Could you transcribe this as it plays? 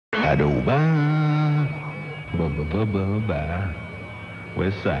Ba-do-ba.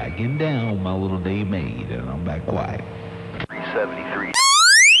 West side, getting down, my little day made, and I'm back quiet. 373.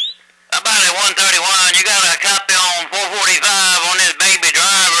 About at 131, you got a copy on 445 on this baby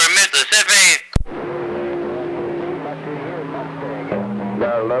driver in Mississippi.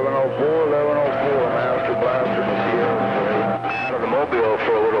 Got 1104, Master Blaster, out of the Mobile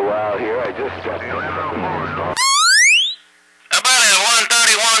for a little while here. I just got About at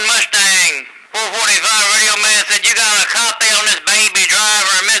 131 Mustang, 445 radio man said you got a copy on this baby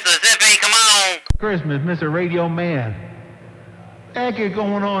driver in Mississippi. Come on. Christmas, Mr. Radio Man. Heck is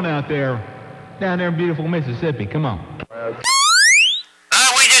going on out there, down there in beautiful Mississippi? Come on.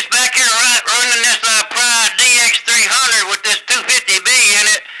 We just back here running this Pride DX300 with this 250B in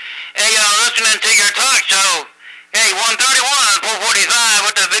it. Hey, listening to your talk show. Hey, 131, 445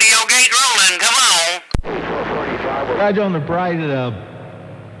 with the video gate rolling. Come on. Right on the Pride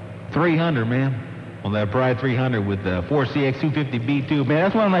 300, man. On that Pride 300 with the 4CX 250B2. Man,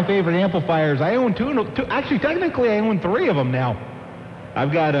 that's one of my favorite amplifiers. I own two. Actually, technically, I own three of them now.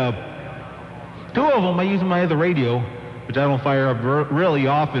 I've got two of them I use in my other radio, which I don't fire up really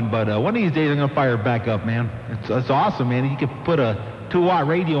often, but one of these days I'm going to fire it back up, man. It's awesome, man. You can put a 2-watt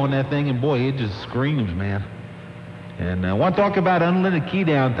radio on that thing, and boy, it just screams, man. And I want to talk about unlimited key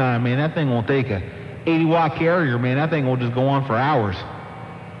down time, man. That thing will take a 80-watt carrier, man. That thing will just go on for hours.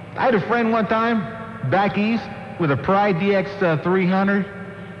 I had a friend one time back east with a Pride DX 300.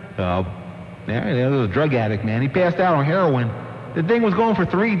 Yeah, he was a drug addict, man. He passed out on heroin. The thing was going for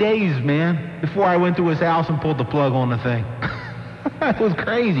 3 days, man, before I went to his house and pulled the plug on the thing. It was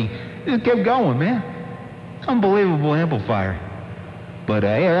crazy. It just kept going, man. Unbelievable amplifier. But,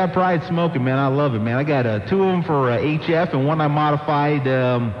 yeah, that Pride's smoking, man. I love it, man. I got two of them for HF and one I modified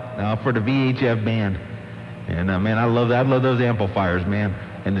for the VHF band. And, man, I love that. I love those amplifiers, man.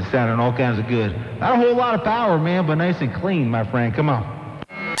 And it's sounding all kinds of good. Not a whole lot of power, man, but nice and clean, my friend. Come on.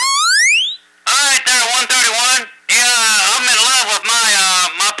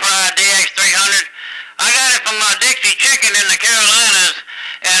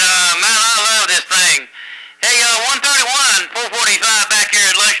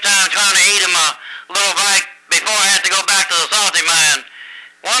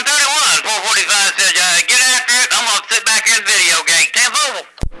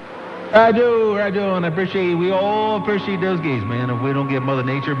 I do, and I appreciate, we all appreciate those gays, man. If we don't get Mother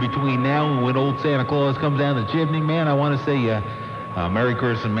Nature between now and when old Santa Claus comes down the chimney, man, I want to say Merry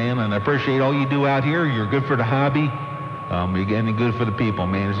Christmas, man, and I appreciate all you do out here. You're good for the hobby. You're getting good for the people,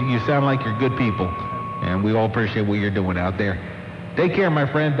 man. You sound like you're good people, and we all appreciate what you're doing out there. Take care, my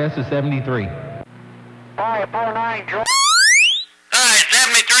friend. Best of 73. All right, 49, George. All right,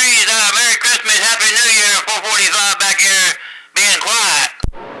 73's Merry Christmas, Happy New Year, 445 back here being quiet.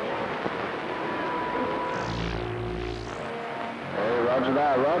 Roger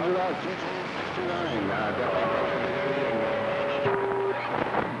that, 229.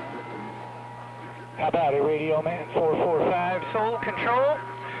 How about it, Radio Man 445, Soul Control?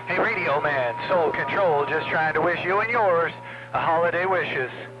 Hey, Radio Man, Soul Control, just trying to wish you and yours a holiday wishes.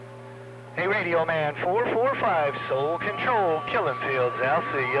 Hey, Radio Man 445, Soul Control, Killing Fields, I'll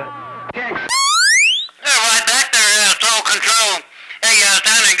see ya. Thanks. Yeah, right back there, Soul Control. Hey,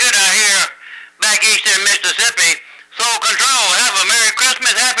 sounding good out here, back east in Mississippi. Soul Control, have a Merry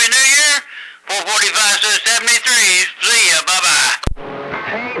Christmas, Happy New Year. 445 says 73. See ya, bye-bye.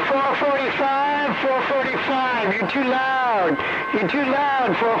 Hey, 445, you're too loud. You're too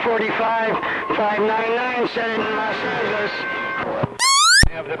loud, 445, 599, sent in Los Angeles.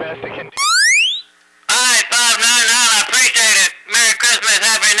 Have the best it can do. All right, 599, I appreciate it. Merry Christmas,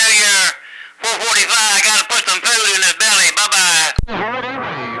 Happy New Year. 445, I gotta put some food in his belly, bye-bye.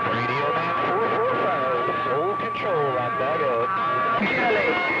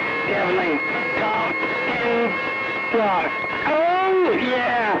 Oh,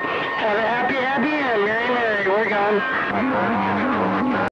 yeah. Have a happy, and merry, we're gone.